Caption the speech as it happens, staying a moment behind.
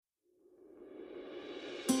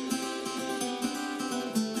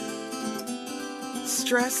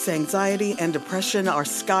Stress, anxiety, and depression are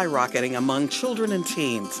skyrocketing among children and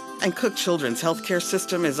teens, and Cook Children's healthcare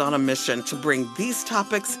system is on a mission to bring these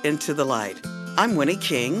topics into the light. I'm Winnie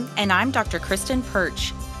King. And I'm Dr. Kristen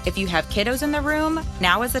Perch. If you have kiddos in the room,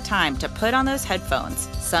 now is the time to put on those headphones.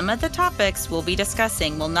 Some of the topics we'll be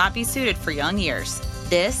discussing will not be suited for young ears.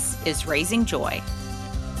 This is Raising Joy.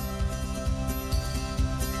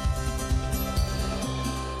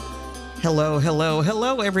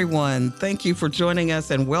 Hello, everyone. Thank you for joining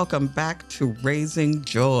us and welcome back to Raising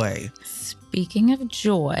Joy. Speaking of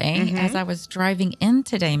joy, as I was driving in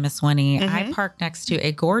today, Miss Winnie, I parked next to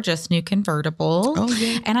a gorgeous new convertible. Oh,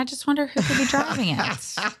 yeah. And I just wonder who could be driving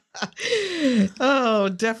it. Oh,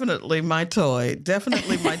 definitely my toy.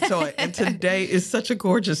 And today is such a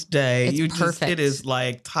gorgeous day. It's perfect. It is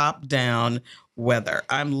like top down weather.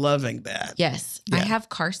 I'm loving that. Yes. Yeah. I have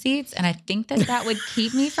car seats and I think that would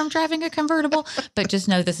keep me from driving a convertible, but just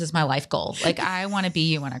know this is my life goal. Like, I want to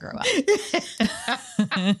be you when I grow up.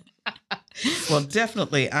 Well,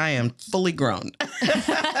 definitely, I am fully grown.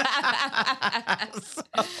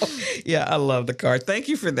 Yeah, I love the car. Thank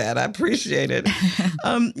you for that. I appreciate it.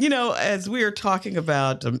 As we are talking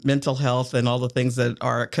about mental health and all the things that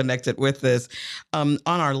are connected with this, on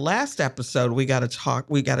our last episode, we got a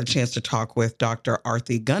chance to talk with Dr.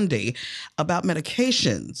 Arthi Gundy about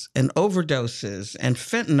medications and overdoses and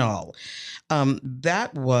fentanyl.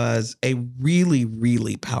 That was a really,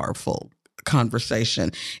 really powerful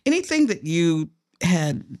conversation. Anything that you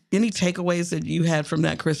had, any takeaways that you had from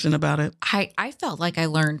that, Kristen, about it? I felt like I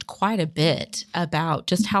learned quite a bit about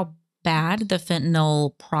just how bad the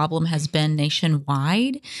fentanyl problem has been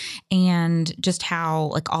nationwide, and just how,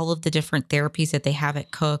 like, all of the different therapies that they have at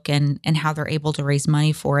Cook and how they're able to raise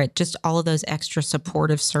money for it, just all of those extra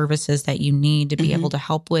supportive services that you need to be able to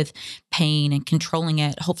help with pain and controlling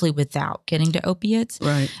it, hopefully without getting to opiates.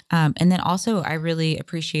 Right. And then also I really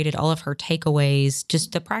appreciated all of her takeaways,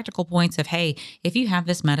 just the practical points of, hey, if you have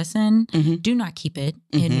this medicine, do not keep it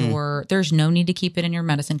in there's no need to keep it in your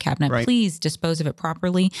medicine cabinet. Right. Please dispose of it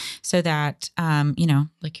properly, so that,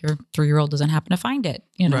 like your 3-year-old doesn't happen to find it,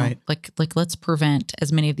 Right. like let's prevent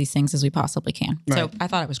as many of these things as we possibly can. Right. So I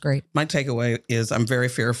thought it was great. My takeaway is I'm very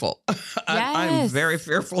fearful. I'm very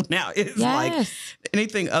fearful now. It's like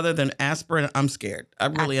anything other than aspirin, I'm scared. I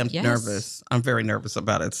really am nervous. I'm very nervous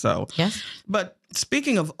about it. So, but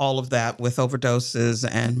speaking of all of that with overdoses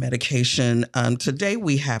and medication, today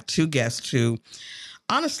we have two guests who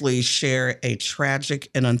honestly share a tragic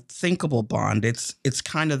and unthinkable bond. It's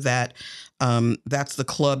kind of that, that's the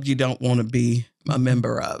club you don't want to be a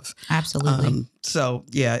member of. Absolutely. So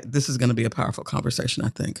yeah, this is going to be a powerful conversation, I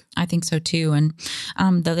think. I think so too. And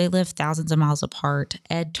though they live thousands of miles apart,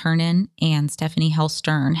 Ed Ternan and Stephanie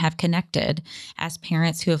Hellstern have connected as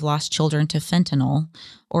parents who have lost children to fentanyl,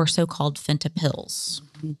 or so-called fentanyls.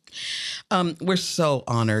 We're so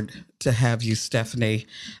honored to have you, Stephanie,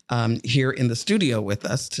 here in the studio with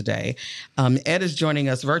us today. Ed is joining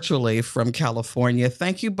us virtually from California.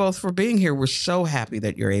 Thank you both for being here. We're so happy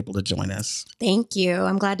that you're able to join us. Thank you.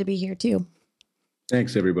 I'm glad to be here too.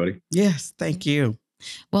 Thanks, everybody. Yes, thank you.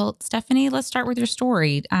 Well, Stephanie, let's start with your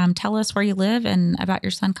story. Tell us where you live and about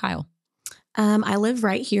your son, Kyle. I live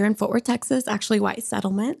right here in Fort Worth, Texas, actually White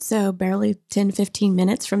Settlement. So barely 10, 15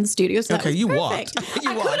 minutes from the studio. So okay, you walked.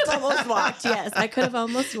 I could have almost walked. Yes, I could have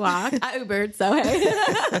almost walked. I Ubered, so hey.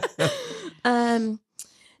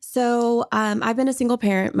 I've been a single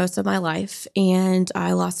parent most of my life, and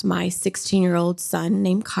I lost my 16-year-old son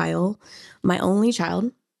named Kyle, my only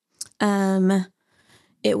child.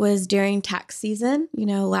 It was during tax season, it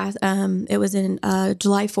was in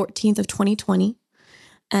July 14th of 2020.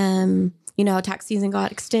 Tax season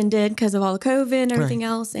got extended because of all the COVID and everything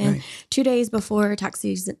else. And 2 days before tax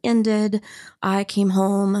season ended, I came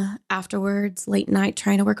home afterwards, late night,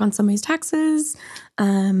 trying to work on somebody's taxes.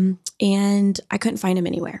 And I couldn't find him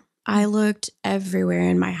anywhere. I looked everywhere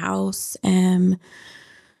in my house.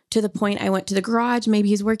 To the point I went to the garage. Maybe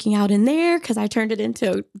he's working out in there because I turned it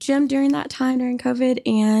into a gym during that time, during COVID,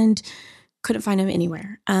 and couldn't find him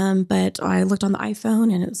anywhere. But I looked on the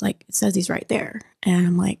iPhone and it was like, it says he's right there. And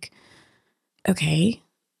I'm like, okay,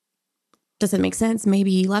 does it make sense?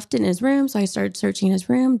 Maybe he left it in his room. So I started searching his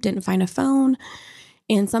room, didn't find a phone.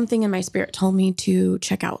 And something in my spirit told me to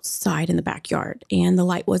check outside in the backyard. And the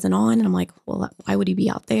light wasn't on. And I'm like, well, why would he be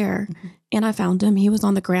out there? And I found him. He was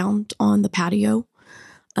on the ground on the patio.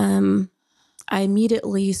 I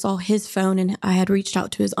immediately saw his phone, and I had reached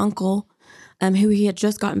out to his uncle, who he had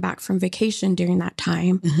just gotten back from vacation during that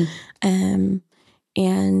time.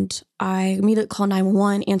 And I immediately called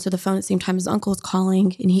 911, answered the phone at the same time his uncle was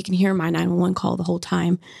calling, and he can hear my 911 call the whole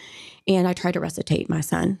time. And I tried to resuscitate my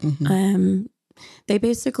son. They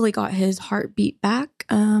basically got his heartbeat back,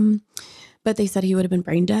 but they said he would have been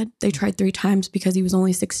brain dead. They tried 3 times because he was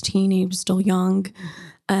only 16. He was still young.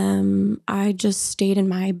 I just stayed in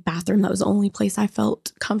my bathroom. That was the only place I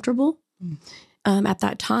felt comfortable at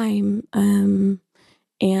that time.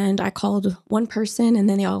 And I called one person, and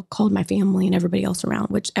then they all called my family and everybody else around,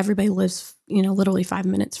 which everybody lives, literally 5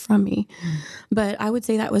 minutes from me. But I would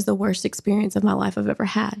say that was the worst experience of my life I've ever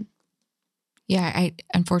had. Yeah,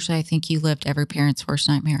 unfortunately, I think you lived every parent's worst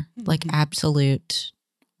nightmare, like absolute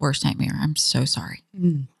worst nightmare. I'm so sorry.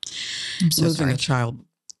 I'm so Losing sorry. a child,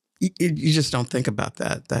 you just don't think about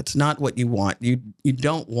that. That's not what you want. You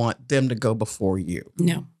don't want them to go before you.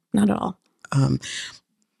 No, not at all.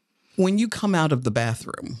 When you come out of the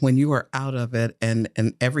bathroom, when you are out of it, and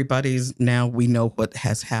everybody's now, we know what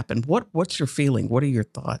has happened. What's your feeling? What are your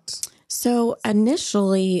thoughts? So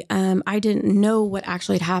initially, I didn't know what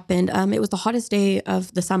actually had happened. It was the hottest day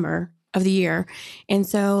of the summer of the year. And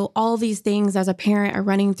so all these things as a parent are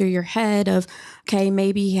running through your head of, okay,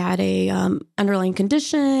 maybe he had a underlying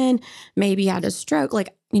condition, maybe he had a stroke,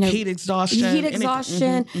 heat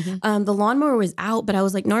exhaustion. The lawnmower was out, but I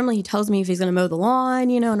was like, normally he tells me if he's going to mow the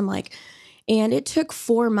lawn, and I'm like, and it took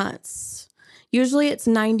 4 months. Usually it's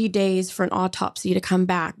 90 days for an autopsy to come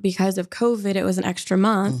back. Because of COVID, it was an extra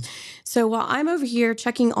month. So while I'm over here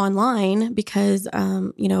checking online, because,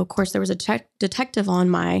 of course, there was a detective on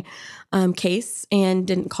my case and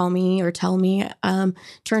didn't call me or tell me,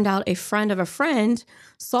 turned out a friend of a friend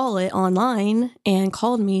saw it online and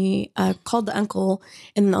called me, called the uncle.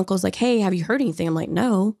 And the uncle's like, hey, have you heard anything? I'm like,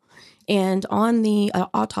 no. And on the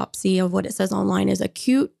autopsy of what it says online is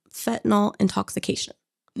acute fentanyl intoxication.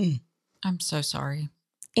 I'm so sorry.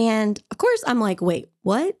 And of course, I'm like, wait,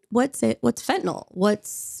 what? What's it? What's fentanyl? What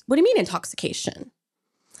do you mean intoxication?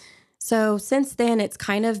 So since then, it's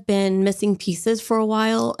kind of been missing pieces for a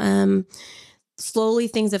while. Slowly,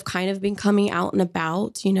 things have kind of been coming out and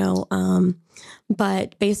about,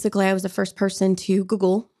 but basically, I was the first person to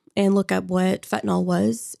Google and look up what fentanyl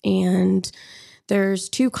was. And there's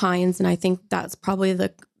 2 kinds. And I think that's probably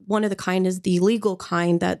one of the kind is the legal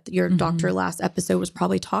kind that your doctor last episode was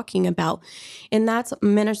probably talking about. And that's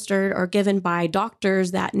administered or given by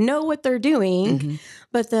doctors that know what they're doing.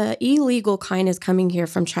 But the illegal kind is coming here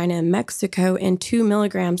from China and Mexico, and 2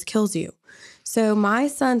 milligrams kills you. So my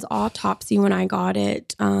son's autopsy, when I got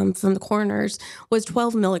it from the coroners, was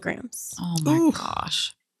 12 milligrams. Oh my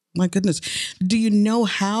gosh. My goodness. Do you know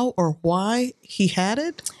how or why he had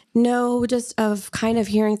it? No, just of kind of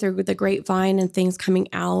hearing through the grapevine and things coming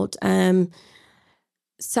out.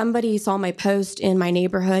 Somebody saw my post in my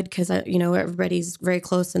neighborhood because, everybody's very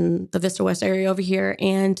close in the Vista West area over here.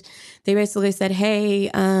 And they basically said,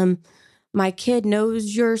 hey, my kid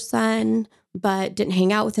knows your son, but didn't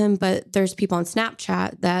hang out with him. But there's people on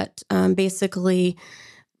Snapchat that basically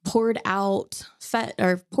poured out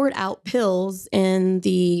pills in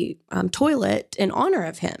the toilet in honor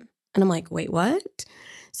of him. And I'm like, wait, what?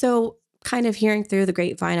 So kind of hearing through the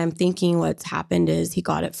grapevine, I'm thinking what's happened is he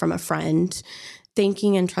got it from a friend,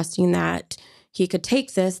 thinking and trusting that he could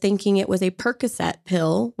take this, thinking it was a Percocet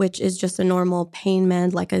pill, which is just a normal pain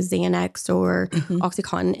med like a Xanax or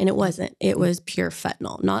Oxycontin. And it wasn't. It was pure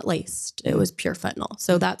fentanyl, not laced. It was pure fentanyl.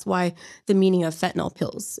 So that's why the meaning of fentanyl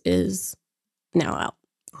pills is now out.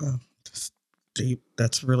 Wow, that's deep.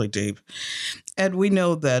 That's really deep. Ed, we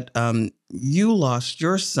know that you lost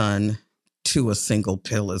your son to a single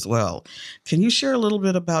pill as well. Can you share a little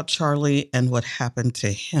bit about Charlie and what happened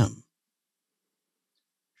to him?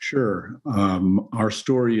 Sure. Our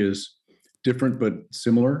story is different but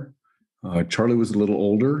similar. Charlie was a little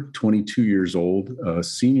older, 22 years old, a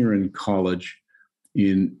senior in college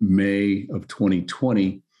in May of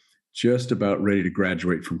 2020, just about ready to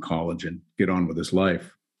graduate from college and get on with his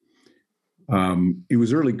life. It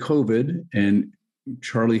was early COVID, and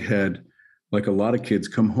Charlie had, like a lot of kids,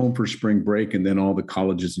 come home for spring break, and then all the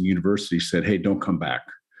colleges and universities said, hey, don't come back.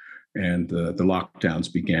 And the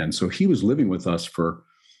lockdowns began. So he was living with us for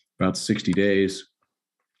about 60 days,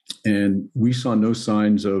 and we saw no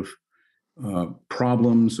signs of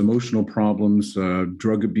problems, emotional problems,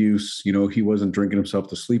 drug abuse. He wasn't drinking himself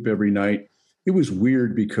to sleep every night. It was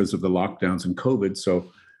weird because of the lockdowns and COVID.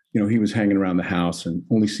 So, he was hanging around the house and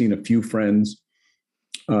only seeing a few friends.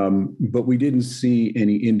 But we didn't see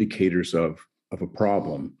any indicators of a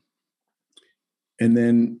problem. And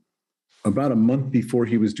then about a month before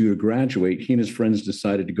he was due to graduate, he and his friends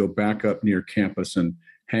decided to go back up near campus and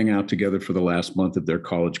hang out together for the last month of their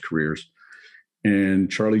college careers.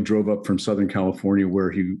 And Charlie drove up from Southern California,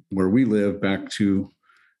 where we live, back to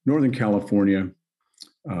Northern California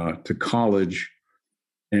to college,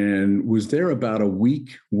 and was there about a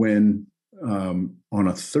week when on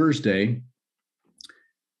a Thursday,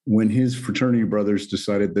 when his fraternity brothers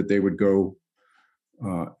decided that they would go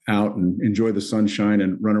out and enjoy the sunshine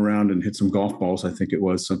and run around and hit some golf balls, I think it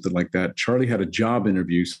was something like that. Charlie had a job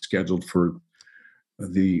interview scheduled for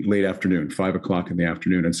the late afternoon, 5:00 in the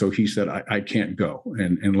afternoon. And so he said, I can't go.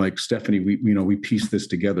 And like Stephanie, we pieced this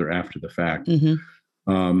together after the fact.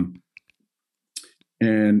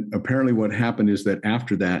 And apparently what happened is that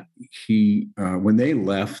after that, he, when they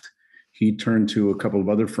left, he turned to a couple of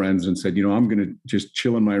other friends and said, I'm going to just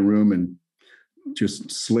chill in my room and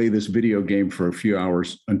just slay this video game for a few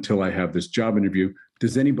hours until I have this job interview.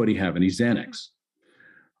 Does anybody have any Xanax?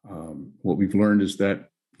 What we've learned is that,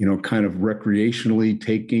 kind of recreationally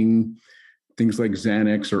taking things like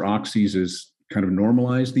Xanax or Oxys is kind of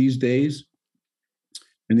normalized these days.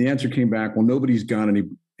 And the answer came back, well, nobody's got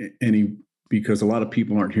any because a lot of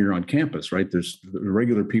people aren't here on campus, right? The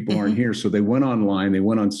regular people aren't here. So they went online, they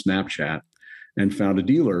went on Snapchat and found a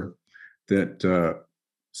dealer that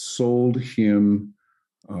sold him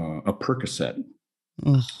a Percocet,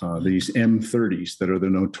 these M30s that are the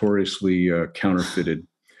notoriously counterfeited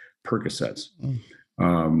Percocets.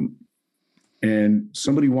 And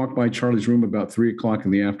somebody walked by Charlie's room about 3:00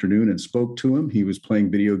 in the afternoon and spoke to him. He was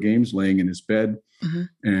playing video games, laying in his bed.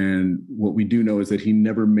 And what we do know is that he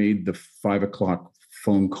never made the 5:00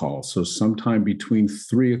 phone call. So sometime between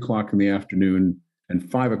 3:00 in the afternoon and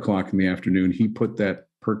 5:00 in the afternoon, he put that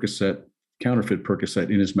Percocet, counterfeit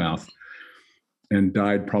Percocet, in his mouth and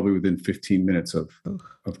died probably within 15 minutes of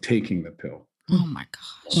taking the pill. Oh my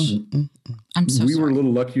gosh. I'm so We sorry. were a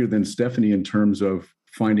little luckier than Stephanie in terms of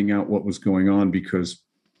finding out what was going on because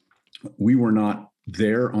we were not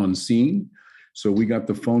there on scene. So we got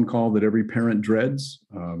the phone call that every parent dreads,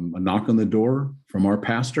 a knock on the door from our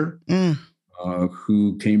pastor,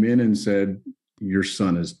 who came in and said, your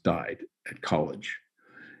son has died at college.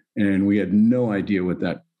 And we had no idea what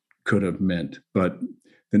that could have meant. But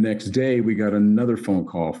the next day, we got another phone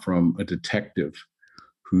call from a detective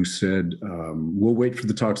who said, we'll wait for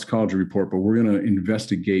the toxicology report, but we're going to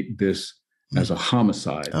investigate this as a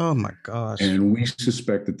homicide. Oh, my gosh. And we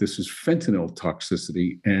suspect that this is fentanyl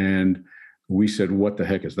toxicity. And we said, what the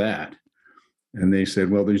heck is that? And they said,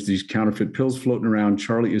 well, there's these counterfeit pills floating around.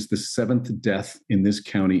 Charlie is the 7th death in this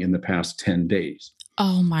county in the past 10 days.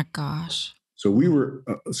 Oh, my gosh. So we were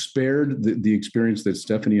spared the experience that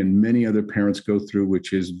Stephanie and many other parents go through,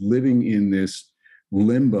 which is living in this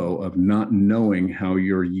limbo of not knowing how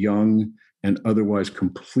your young and otherwise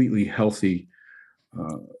completely healthy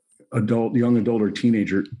young adult or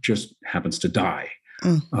teenager just happens to die.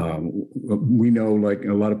 We know, like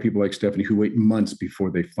a lot of people like Stephanie, who wait months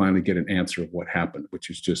before they finally get an answer of what happened, which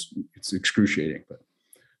is just, it's excruciating. But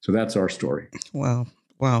so that's our story. Wow.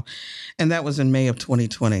 And that was in May of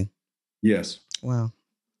 2020. Yes. Wow.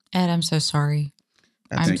 Ed, I'm so sorry.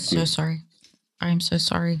 I'm so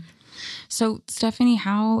sorry. So Stephanie,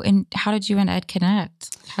 how did you and Ed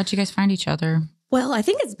connect? How did you guys find each other? Well, I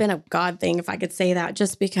think it's been a God thing, if I could say that,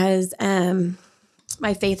 just because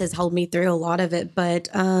my faith has held me through a lot of it. But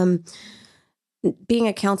being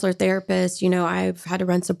a counselor therapist, I've had to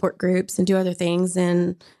run support groups and do other things.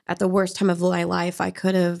 And at the worst time of my life, I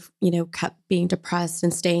could have, kept being depressed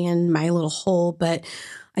and staying in my little hole. But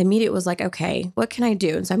I immediately was like, okay, what can I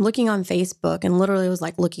do? And so I'm looking on Facebook and literally was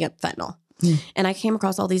like looking up fentanyl. And I came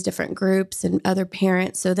across all these different groups and other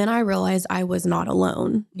parents. So then I realized I was not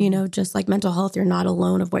alone, just like mental health, you're not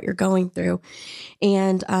alone of what you're going through.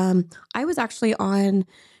 And I was actually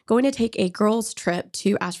going to take a girls' trip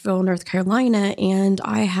to Asheville, North Carolina. And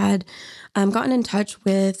I had gotten in touch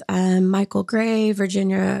with Michael Gray,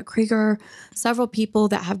 Virginia Krieger, several people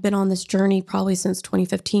that have been on this journey probably since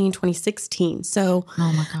 2015, 2016. So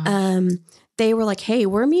oh my gosh. They were like, hey,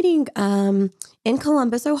 we're meeting in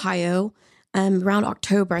Columbus, Ohio, around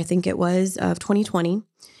October, I think it was, of 2020.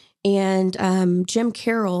 And Jim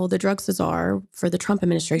Carroll, the drug czar for the Trump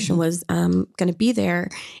administration, was going to be there.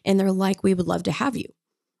 And they're like, we would love to have you.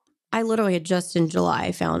 I literally had just in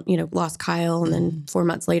July found, lost Kyle, and then 4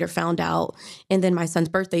 months later found out. And then my son's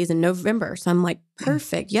birthday is in November. So I'm like,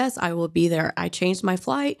 perfect. Yes, I will be there. I changed my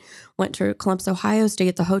flight, went to Columbus, Ohio, stayed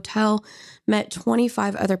at the hotel, met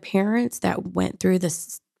 25 other parents that went through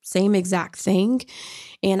this same exact thing.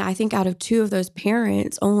 And I think out of 2 of those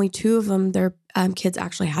parents, only 2 of them, their kids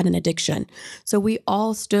actually had an addiction. So we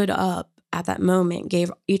all stood up at that moment, gave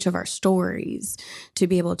each of our stories to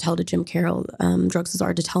be able to tell to Jim Carroll, drug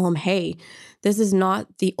czar, to tell him, hey, this is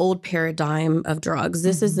not the old paradigm of drugs.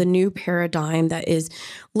 This is the new paradigm that is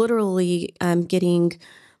literally getting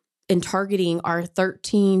and targeting our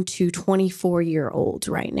 13 to 24-year-olds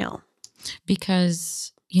right now.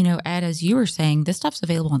 Because, Ed, as you were saying, this stuff's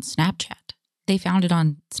available on Snapchat. they found it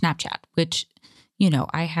on Snapchat, which,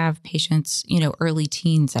 I have patients, early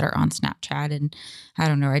teens that are on Snapchat. And I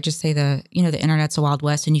don't know, I just say the internet's a Wild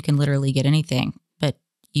West and you can literally get anything. But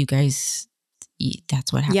you guys,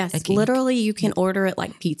 that's what happens. Yes, literally you can order it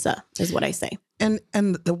like pizza is what I say.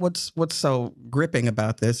 And what's so gripping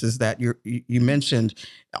about this is that you mentioned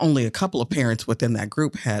only a couple of parents within that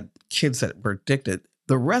group had kids that were addicted.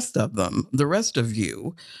 The rest of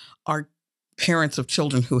you are parents of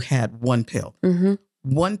children who had one pill. Mm-hmm.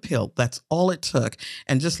 One pill. That's all it took.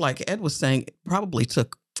 And just like Ed was saying, it probably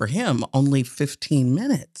took for him only 15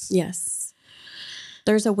 minutes. Yes.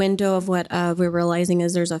 There's a window of what we're realizing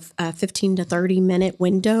is there's a 15 to 30 minute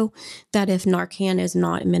window that if Narcan is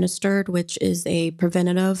not administered, which is a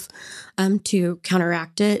preventative to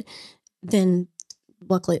counteract it, then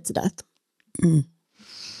luckily it's death. Mm.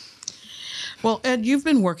 Well, Ed, you've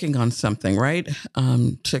been working on something, right,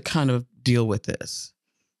 to kind of deal with this?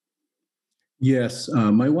 Yes.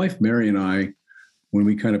 My wife, Mary, and I, when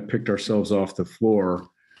we kind of picked ourselves off the floor,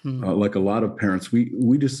 like a lot of parents,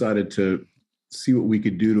 we decided to see what we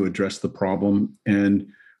could do to address the problem. And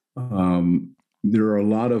there are a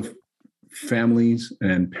lot of families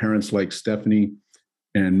and parents like Stephanie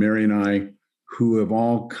and Mary and I who have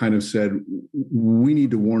all kind of said, we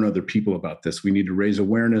need to warn other people about this. We need to raise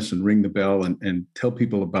awareness and ring the bell and tell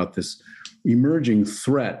people about this emerging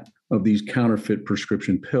threat of these counterfeit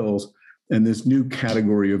prescription pills and this new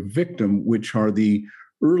category of victim, which are the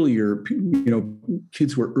earlier,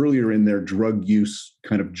 kids who are earlier in their drug use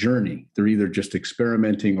kind of journey. They're either just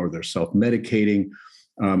experimenting or they're self-medicating,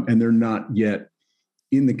 and they're not yet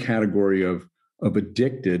in the category of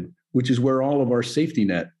addicted, which is where all of our safety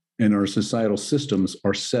net and our societal systems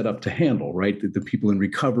are set up to handle, right? The people in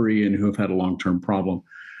recovery and who have had a long-term problem.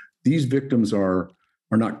 These victims are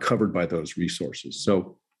not covered by those resources.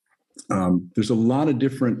 So there's a lot of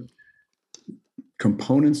different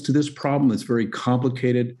components to this problem. It's very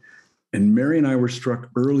complicated. And Mary and I were struck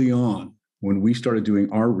early on when we started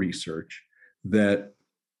doing our research that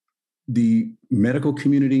the medical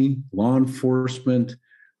community, law enforcement,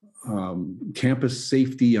 campus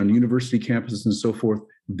safety on university campuses and so forth,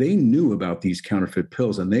 they knew about these counterfeit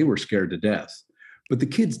pills and they were scared to death. But the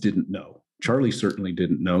kids didn't know. Charlie certainly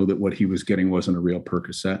didn't know that what he was getting wasn't a real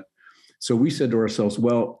Percocet. So we said to ourselves,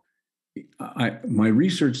 well, my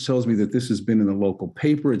research tells me that this has been in the local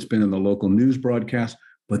paper, it's been in the local news broadcast,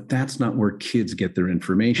 but that's not where kids get their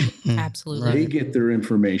information. Absolutely. They get their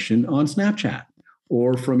information on Snapchat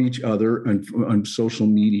or from each other on social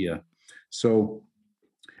media. So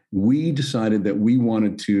we decided that we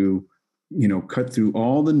wanted to, cut through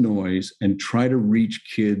all the noise and try to reach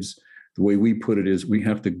kids. The way we put it is we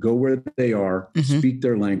have to go where they are, speak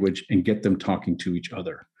their language, and get them talking to each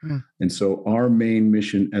other. And so our main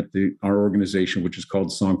mission at our organization, which is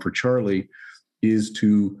called Song for Charlie, is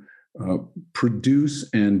to produce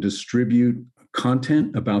and distribute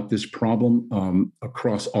content about this problem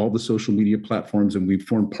across all the social media platforms. And we've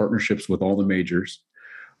formed partnerships with all the majors.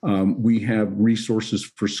 We have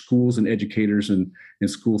resources for schools and educators and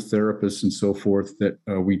school therapists and so forth that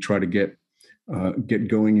we try to get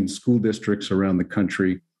going in school districts around the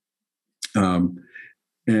country.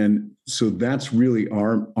 And so that's really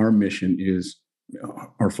our mission is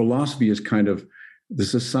our philosophy is kind of the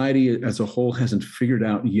society as a whole hasn't figured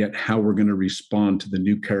out yet how we're going to respond to the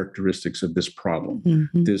new characteristics of this problem.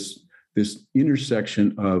 This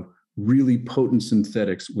intersection of really potent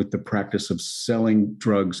synthetics with the practice of selling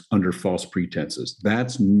drugs under false pretenses.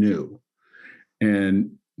 That's new.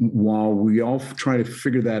 And while we all try to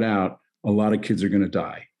figure that out, a lot of kids are going to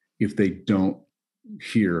die if they don't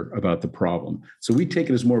hear about the problem. So we take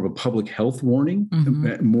it as more of a public health warning,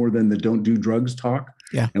 more than the don't do drugs talk.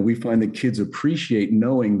 Yeah. And we find that kids appreciate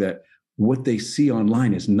knowing that what they see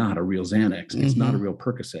online is not a real Xanax. It's not a real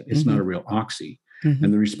Percocet. It's not a real Oxy.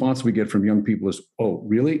 And the response we get from young people is, oh,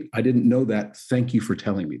 really? I didn't know that. Thank you for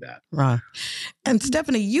telling me that. Right. And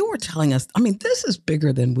Stephanie, you were telling us, this is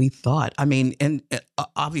bigger than we thought. And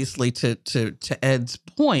obviously to Ed's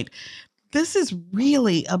point, this is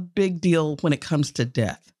really a big deal when it comes to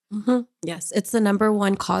death. Yes, it's the number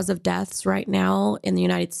one cause of deaths right now in the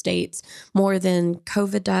United States, more than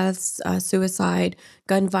COVID deaths, suicide,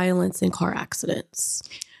 gun violence, and car accidents.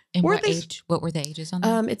 And what were the ages on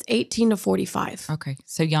that? It's 18 to 45. Okay.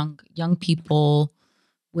 So young people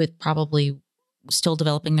with probably still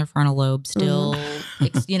developing their frontal lobe, still,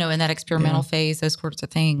 in that experimental phase, those sorts of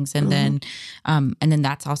things. And then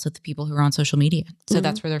that's also the people who are on social media. So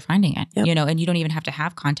that's where they're finding it, and you don't even have to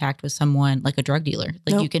have contact with someone like a drug dealer.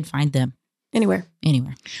 Like you can find them. Anywhere.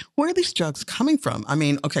 Where are these drugs coming from? I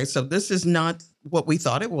mean, okay, so this is not what we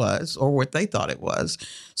thought it was or what they thought it was.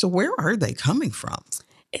 So where are they coming from?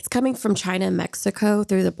 It's coming from China and Mexico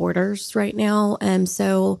through the borders right now.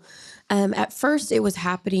 At first it was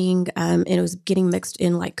happening and it was getting mixed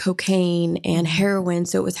in like cocaine and heroin.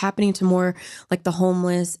 So it was happening to more like the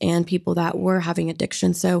homeless and people that were having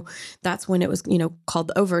addiction. So that's when it was, called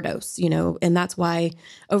the overdose, and that's why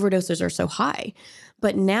overdoses are so high.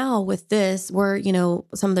 But now with this, we're,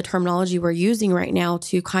 some of the terminology we're using right now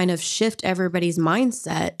to kind of shift everybody's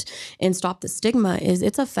mindset and stop the stigma is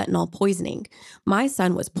it's a fentanyl poisoning. My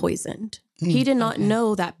son was poisoned. He did not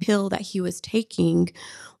know that pill that he was taking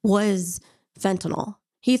was fentanyl.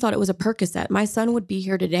 He thought it was a Percocet. My son would be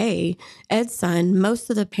here today. Ed's son, most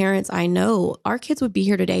of the parents I know, our kids would be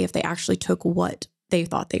here today if they actually took what they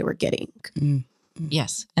thought they were getting.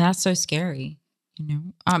 Yes. And that's so scary.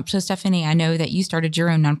 So Stephanie, I know that you started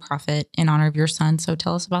your own nonprofit in honor of your son. So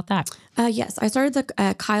tell us about that. Yes, I started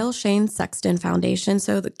the Kyle Shane Sexton Foundation.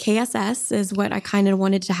 So the KSS is what I kind of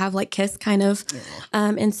wanted to have, like KISS kind of.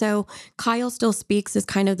 And so Kyle Still Speaks is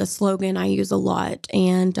kind of the slogan I use a lot.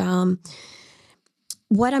 And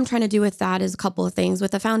what I'm trying to do with that is a couple of things.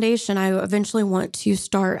 With the foundation, I eventually want to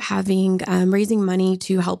start having raising money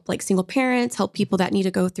to help like single parents, help people that need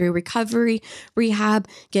to go through recovery, rehab,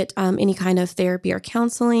 get any kind of therapy or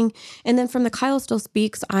counseling. And then from the Kyle Still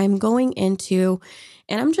Speaks, I'm going into,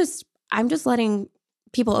 and I'm just letting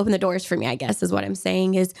people open the doors for me, I guess is what I'm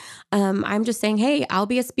saying is I'm just saying, hey, I'll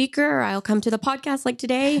be a speaker or I'll come to the podcast like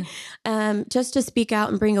today just to speak out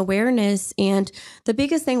and bring awareness. And the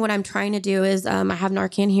biggest thing what I'm trying to do is I have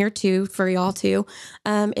Narcan here too for y'all too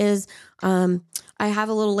is I have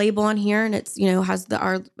a little label on here and it's, has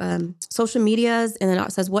our social medias and then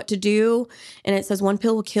it says what to do. And it says one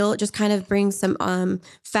pill will kill. It just kind of brings some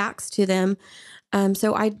facts to them.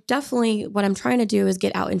 So I definitely, what I'm trying to do is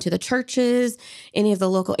get out into the churches, any of the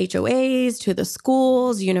local HOAs, to the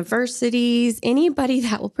schools, universities, anybody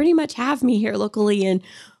that will pretty much have me here locally in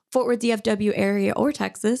Fort Worth, DFW area or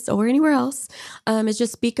Texas or anywhere else, is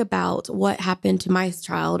just speak about what happened to my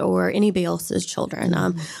child or anybody else's children.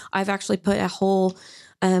 I've actually put a whole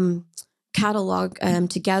catalog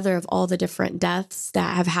together of all the different deaths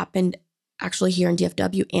that have happened actually here in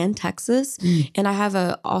DFW and Texas. And I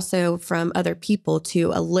have also from other people too,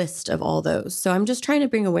 a list of all those. So I'm just trying to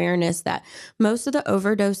bring awareness that most of the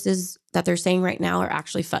overdoses that they're saying right now are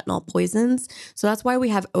actually fentanyl poisons. So that's why we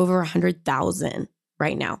have over 100,000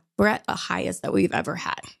 right now. We're at the highest that we've ever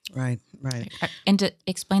had. Right. And to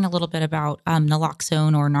explain a little bit about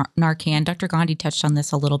naloxone or Narcan, Dr. Gandhi touched on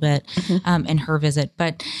this a little bit in her visit.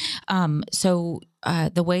 But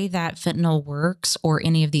the way that fentanyl works or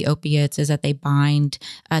any of the opiates is that they bind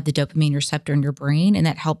the dopamine receptor in your brain, and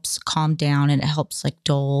that helps calm down and it helps like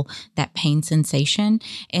dull that pain sensation.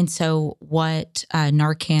 And so what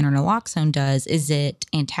Narcan or naloxone does is it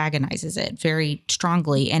antagonizes it very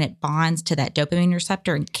strongly, and it bonds to that dopamine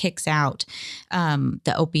receptor and kicks out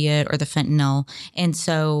the opiate or the fentanyl. And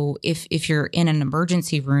so if you're in an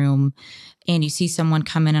emergency room and you see someone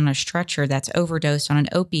come in on a stretcher that's overdosed on an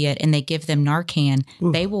opiate and they give them Narcan,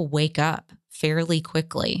 they will wake up fairly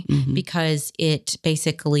quickly because it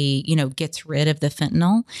basically, gets rid of the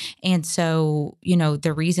fentanyl. And so,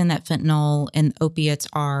 the reason that fentanyl and opiates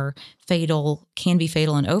can be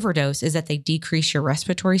fatal in overdose is that they decrease your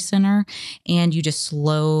respiratory center and you just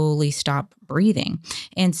slowly stop breathing.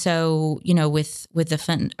 And so, with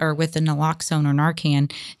the with the naloxone or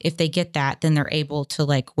Narcan, if they get that, then they're able to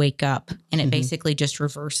like wake up, and it basically just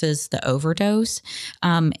reverses the overdose.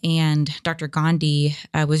 And Dr. Gandhi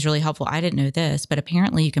was really helpful. I didn't know this, but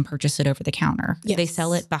apparently you can purchase it over the counter. Yes. They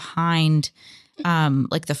sell it behind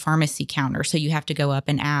like the pharmacy counter. So you have to go up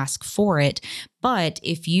and ask for it. But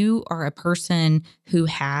if you are a person who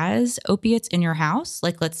has opiates in your house,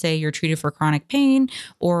 like let's say you're treated for chronic pain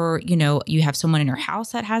or, you have someone in your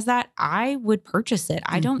house that has that, I would purchase it.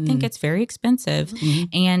 I don't think it's very expensive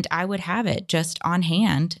and I would have it just on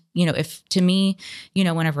hand. If to me,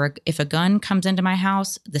 if a gun comes into my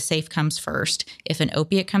house, the safe comes first. If an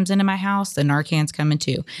opiate comes into my house, the Narcan's coming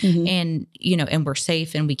too. And, and we're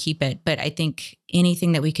safe and we keep it. But I think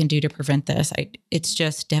anything that we can do to prevent this, it's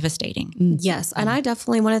just devastating. Yes. And I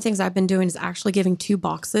definitely, one of the things I've been doing is actually giving 2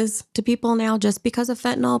 boxes to people now just because of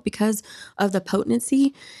fentanyl, because of the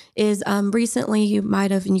potency is recently you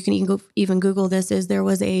might have, and you can even Google this, is there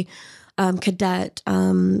was a cadet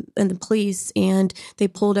and the police, and they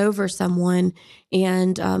pulled over someone.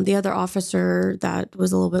 And the other officer that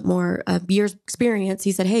was a little bit more years experience,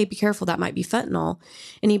 he said, "Hey, be careful, that might be fentanyl."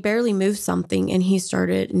 And he barely moved something, and he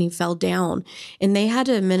fell down. And they had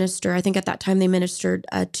to administer, I think at that time they administered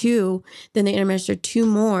 2, then they administered 2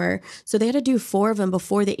 more. So they had to do 4 of them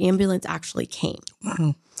before the ambulance actually came.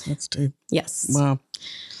 Wow, that's deep. Yes. Wow.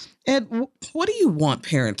 Ed, what do you want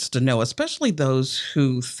parents to know, especially those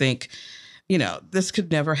who think, this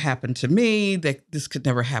could never happen to me, that this could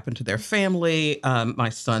never happen to their family. My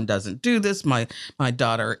son doesn't do this. My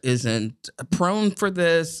daughter isn't prone for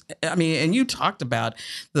this. I mean, and you talked about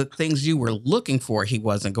the things you were looking for. He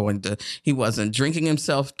wasn't drinking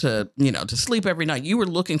himself to sleep every night. You were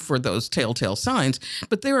looking for those telltale signs,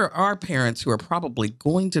 but there are parents who are probably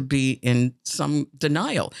going to be in some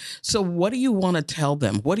denial. So what do you want to tell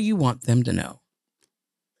them? What do you want them to know?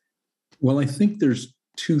 Well, I think there's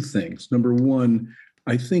 2 things. Number one,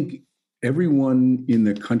 I think everyone in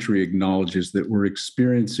the country acknowledges that we're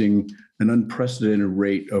experiencing an unprecedented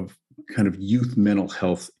rate of kind of youth mental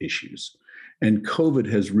health issues. And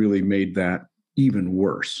COVID has really made that even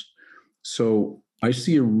worse. So I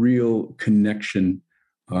see a real connection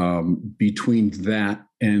between that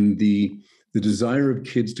and the desire of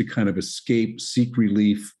kids to kind of escape, seek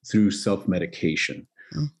relief through self-medication.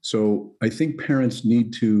 So I think parents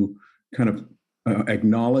need to kind of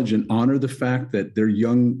acknowledge and honor the fact that the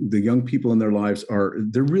young people in their lives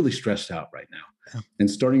they're really stressed out right now. Yeah. And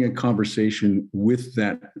starting a conversation with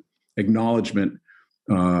that acknowledgement,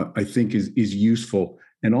 I think is useful.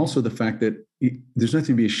 And also the fact that there's nothing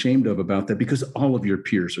to be ashamed of about that, because all of your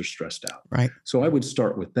peers are stressed out. Right. So I would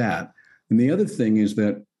start with that. And the other thing is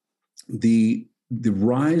that the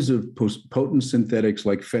rise of potent synthetics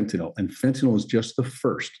like fentanyl, and fentanyl is just the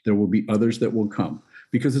first. There will be others that will come,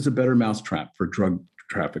 because it's a better mousetrap for drug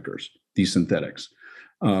traffickers, these synthetics.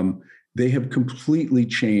 They have completely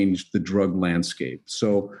changed the drug landscape.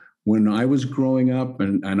 So when I was growing up,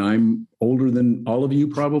 and I'm older than all of you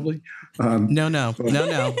probably. No. Don't go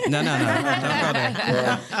there.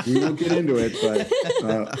 We won't get into it,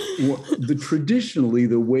 but traditionally,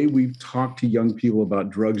 the way we've talked to young people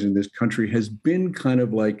about drugs in this country has been kind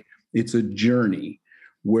of like it's a journey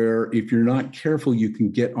where if you're not careful, you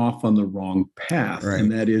can get off on the wrong path. Right.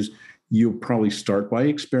 And that is, you'll probably start by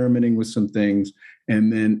experimenting with some things.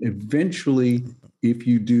 And then eventually, if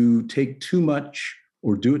you do take too much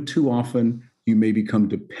or do it too often, you may become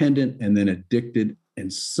dependent and then addicted,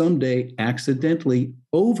 and someday accidentally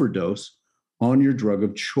overdose on your drug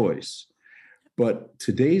of choice. But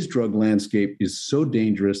today's drug landscape is so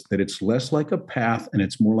dangerous that it's less like a path and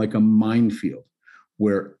it's more like a minefield,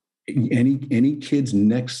 where any kid's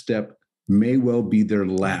next step may well be their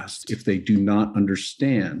last if they do not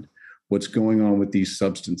understand what's going on with these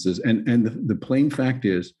substances. And the plain fact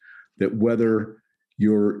is that whether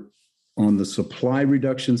you're on the supply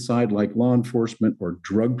reduction side, like law enforcement or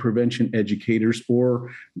drug prevention educators,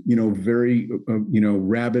 or very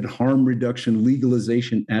rabid harm reduction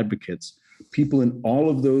legalization advocates, people in all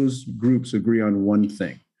of those groups agree on one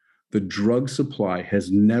thing: the drug supply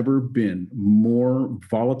has never been more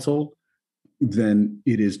volatile than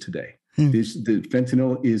it is today. The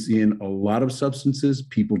fentanyl is in a lot of substances.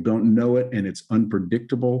 People don't know it, and it's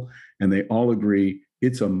unpredictable. And they all agree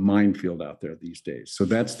it's a minefield out there these days. So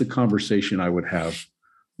that's the conversation I would have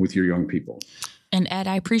with your young people. And Ed,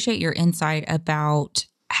 I appreciate your insight about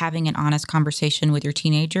having an honest conversation with your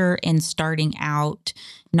teenager and starting out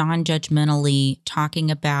non-judgmentally, talking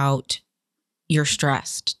about you're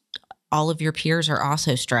stressed. All of your peers are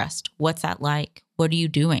also stressed. What's that like? What are you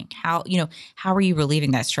doing? How are you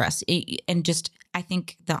relieving that stress? And just, I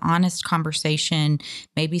think the honest conversation,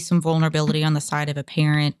 maybe some vulnerability on the side of a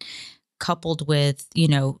parent, coupled with,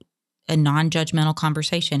 a non-judgmental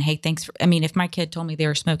conversation. Hey, if my kid told me they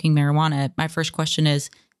were smoking marijuana, my first question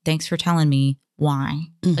is, thanks for telling me why.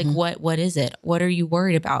 Mm-hmm. Like, what is it? What are you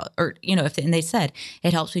worried about? Or, and they said,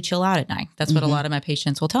 it helps me chill out at night. That's what a lot of my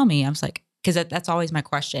patients will tell me. I was like, because that's always my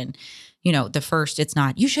question. The first, it's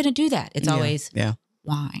not, you shouldn't do that. It's always,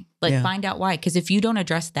 why? Find out why. Because if you don't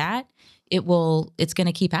address that, it's going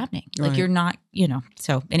to keep happening. Right. Like you're not,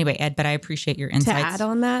 so anyway, Ed, but I appreciate your insights. To add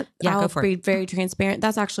on that, I'll be very transparent.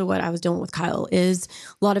 That's actually what I was doing with Kyle, is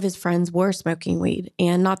a lot of his friends were smoking weed,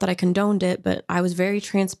 and not that I condoned it, but I was very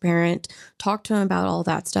transparent, talked to him about all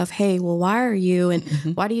that stuff. Hey, well, why are you? And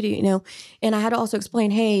why do you do, and I had to also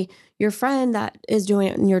explain, hey, your friend that is doing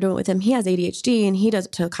it and you're doing it with him, he has ADHD and he does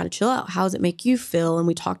it to kind of chill out. How does it make you feel? And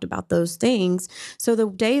we talked about those things. So the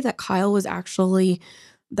day that Kyle was actually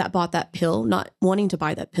that bought that pill, not wanting to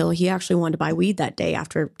buy that pill. He actually wanted to buy weed that day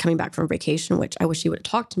after coming back from vacation, which I wish he would have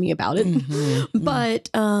talked to me about it. But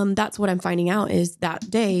that's what I'm finding out is that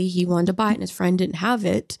day he wanted to buy it and his friend didn't have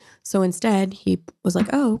it. So instead he was like,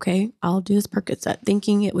 oh, okay, I'll do this Percocet,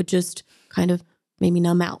 thinking it would just kind of maybe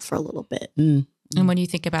numb out for a little bit. And when you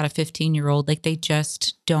think about a 15-year-old, like they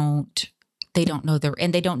don't know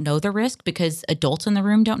the risk because adults in the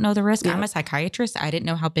room don't know the risk. Yeah. I'm a psychiatrist. I didn't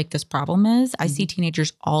know how big this problem is. I see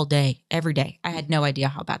teenagers all day, every day. I had no idea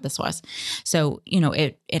how bad this was. So,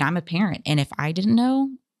 and I'm a parent. And if I didn't know,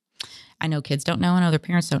 I know kids don't know and other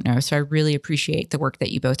parents don't know. So I really appreciate the work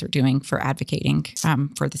that you both are doing for advocating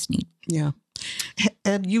for this need. Yeah.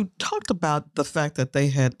 And you talked about the fact that they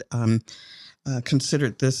had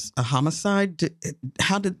considered this a homicide.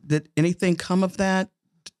 Did anything come of that?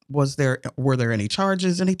 Were there any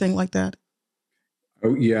charges, anything like that?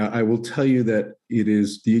 Oh, yeah. I will tell you that it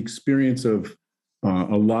is the experience of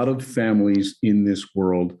a lot of families in this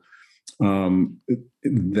world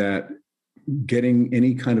that getting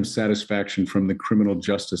any kind of satisfaction from the criminal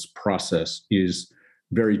justice process is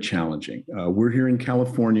very challenging. We're here in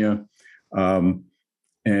California, and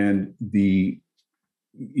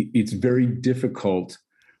it's very difficult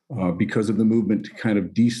because of the movement to kind of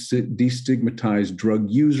destigmatize drug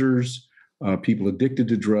users, people addicted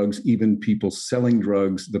to drugs, even people selling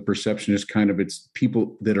drugs. The perception is kind of it's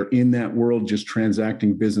people that are in that world just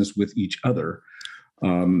transacting business with each other.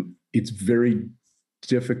 It's very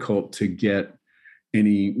difficult to get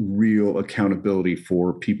any real accountability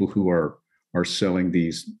for people who are selling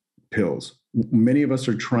these pills. Many of us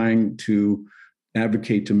are trying to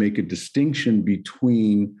advocate to make a distinction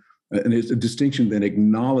between and it's a distinction that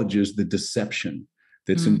acknowledges the deception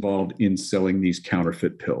that's involved in selling these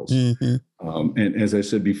counterfeit pills. And as I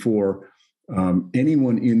said before,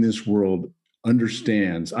 anyone in this world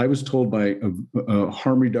understands. I was told by a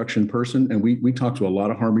harm reduction person, and we talk to a lot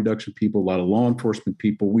of harm reduction people, a lot of law enforcement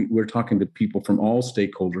people. We're talking to people from all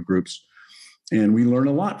stakeholder groups, and we learn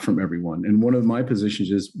a lot from everyone. And one of my positions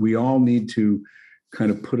is we all need to kind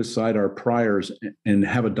of put aside our priors and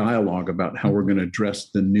have a dialogue about how we're going to address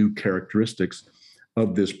the new characteristics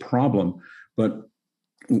of this problem. But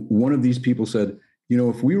one of these people said,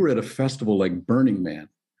 if we were at a festival like Burning Man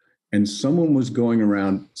and someone was going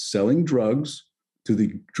around selling drugs to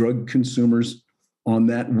the drug consumers on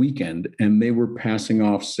that weekend, and they were passing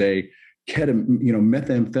off, say,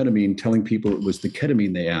 methamphetamine, telling people it was the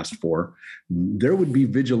ketamine they asked for, there would be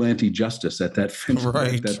vigilante justice at that festival.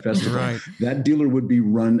 Right. That dealer would be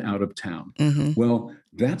run out of town. Well,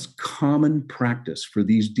 that's common practice for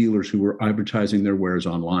these dealers who are advertising their wares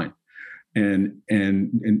online. And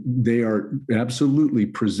they are absolutely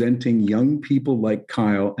presenting young people like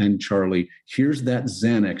Kyle and Charlie, here's that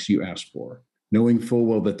Xanax you asked for, knowing full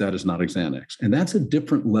well that is not a Xanax. And that's a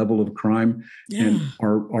different level of crime. Yeah. And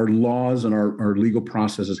our laws and our legal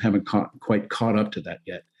processes haven't quite caught up to that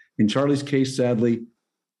yet. In Charlie's case, sadly,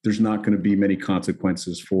 there's not going to be many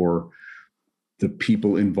consequences for the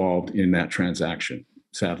people involved in that transaction,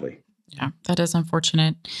 sadly. Yeah, that is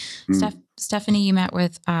unfortunate. Stephanie, you met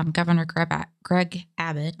with Governor Greg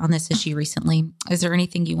Abbott on this issue recently. Is there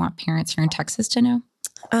anything you want parents here in Texas to know?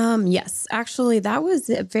 Yes, actually, that was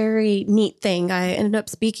a very neat thing. I ended up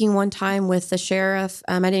speaking one time with the sheriff.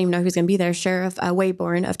 I didn't even know he was going to be there, Sheriff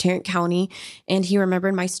Wayborn of Tarrant County. And he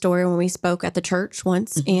remembered my story when we spoke at the church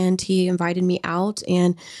once, and he invited me out.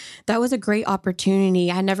 And that was a great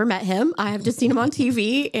opportunity. I had never met him. I have just seen him on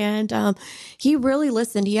TV. And he really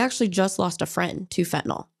listened. He actually just lost a friend to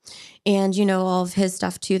fentanyl. And, all of his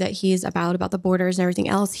stuff, too, that he's about the borders and everything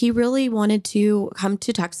else. He really wanted to come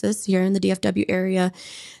to Texas here in the DFW area,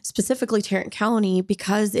 specifically Tarrant County,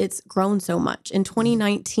 because it's grown so much. In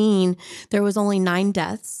 2019, there was only 9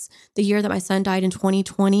 deaths. The year that my son died in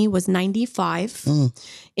 2020 was 95.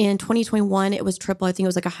 In 2021, it was triple. I think it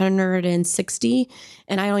was like 160.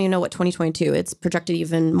 And I don't even know what 2022, it's projected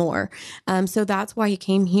even more. So that's why he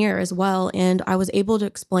came here as well. And I was able to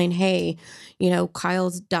explain, hey,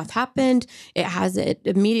 Kyle's death happened. It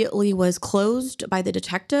immediately was closed by the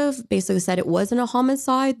detective, basically said it wasn't a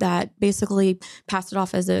homicide, that basically passed it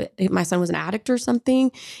off as my son was an addict or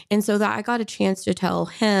something. And so that I got a chance to tell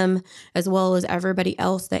him as well as everybody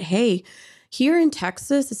else that, hey, here in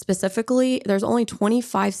Texas specifically, there's only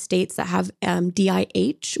 25 states that have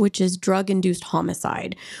DIH, which is drug-induced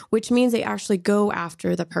homicide, which means they actually go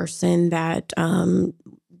after the person that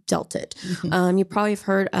dealt it. You probably have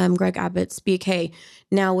heard Greg Abbott speak, hey,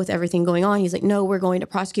 now with everything going on, he's like, no, we're going to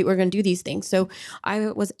prosecute. We're going to do these things. So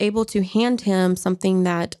I was able to hand him something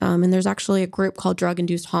that, and there's actually a group called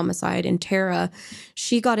Drug-Induced Homicide, and Tara,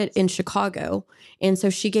 she got it in Chicago. And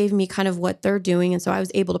so she gave me kind of what they're doing. And so I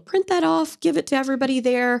was able to print that off, give it to everybody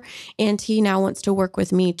there. And he now wants to work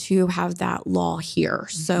with me to have that law here.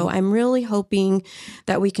 So I'm really hoping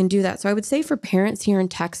that we can do that. So I would say for parents here in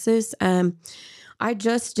Texas, I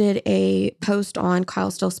just did a post on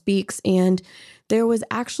Kyle Still Speaks, and there was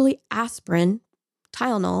actually aspirin,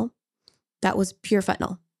 Tylenol, that was pure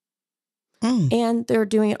fentanyl. And they're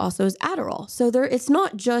doing it also as Adderall. So it's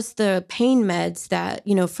not just the pain meds that,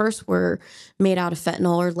 first were made out of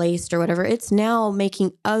fentanyl or laced or whatever. It's now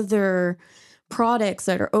making other products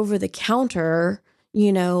that are over the counter,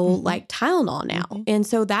 like Tylenol now. And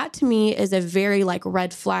so that to me is a very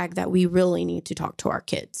red flag that we really need to talk to our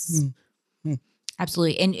kids.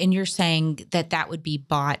 Absolutely. And you're saying that would be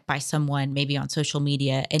bought by someone maybe on social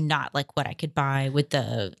media and not like what I could buy with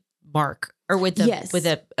the mark or with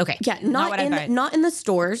the, okay. Yeah. Not in the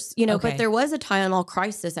stores, but there was a Tylenol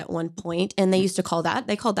crisis at one point, and they called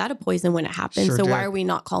that a poison when it happened. Sure so did. Why are we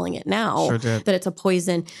not calling it now that it's a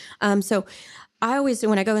poison? So I always,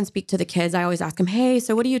 when I go and speak to the kids, I always ask them, hey,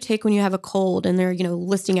 so what do you take when you have a cold? And they're,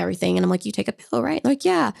 listing everything. And I'm like, you take a pill, right? They're like,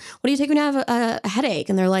 yeah. What do you take when you have a headache?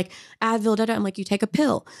 And they're like, Advil, da-da. I'm like, you take a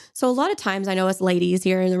pill. So a lot of times, I know us ladies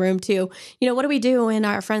here in the room too, what do we do when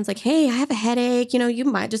our friend's like, hey, I have a headache? You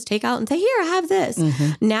might just take out and say, here, I have this.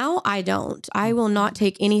 Now I don't. I will not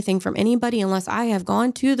take anything from anybody unless I have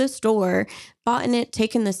gone to the store, bought it,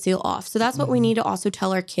 taken the seal off. So that's what we need to also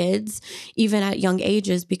tell our kids, even at young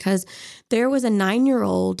ages, because there was a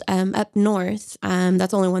 9-year-old up north.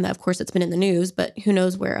 That's the only one that, of course, it's been in the news, but who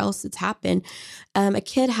knows where else it's happened. A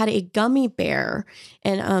kid had a gummy bear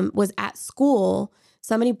and was at school.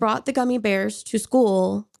 Somebody brought the gummy bears to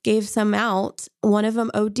school, gave some out. One of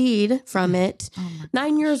them OD'd from it,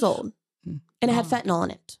 9 years old, and it had fentanyl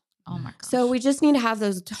in it. Oh my gosh. So we just need to have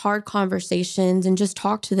those hard conversations and just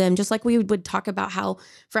talk to them, just like we would talk about how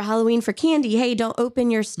for Halloween for candy, hey, don't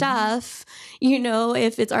open your stuff,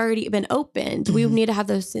 if it's already been opened. We need to have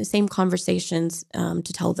those same conversations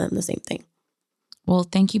to tell them the same thing. Well,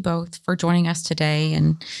 thank you both for joining us today.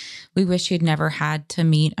 And we wish you'd never had to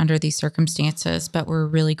meet under these circumstances, but we're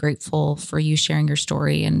really grateful for you sharing your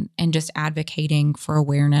story and just advocating for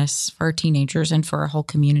awareness for our teenagers and for our whole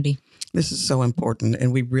community. This is so important,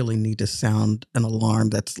 and we really need to sound an alarm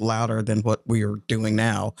that's louder than what we are doing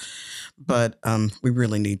now. But we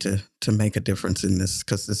really need to make a difference in this,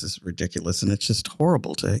 because this is ridiculous, and it's just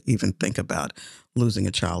horrible to even think about losing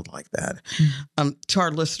a child like that. To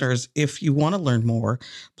our listeners, if you want to learn more,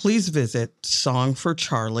 please visit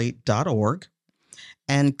songforcharlie.org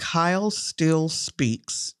and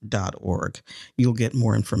kylestillspeaks.org. You'll get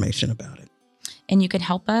more information about it. And you can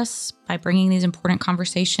help us by bringing these important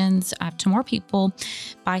conversations to more people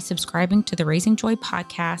by subscribing to the Raising Joy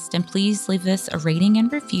podcast. And please leave us a rating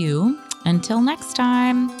and review. Until next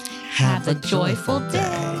time, have a joyful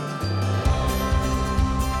day.